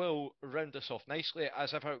that will round us off nicely.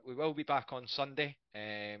 As ever, we will be back on Sunday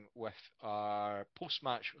with our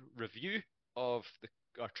post-match review of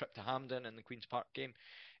our trip to Hampden and the Queen's Park game.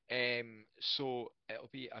 So it'll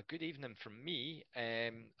be a good evening from me,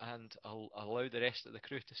 and I'll allow the rest of the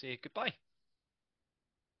crew to say goodbye.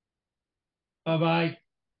 Bye-bye.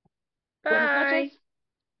 Buenas noches.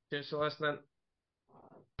 Cheers for listening.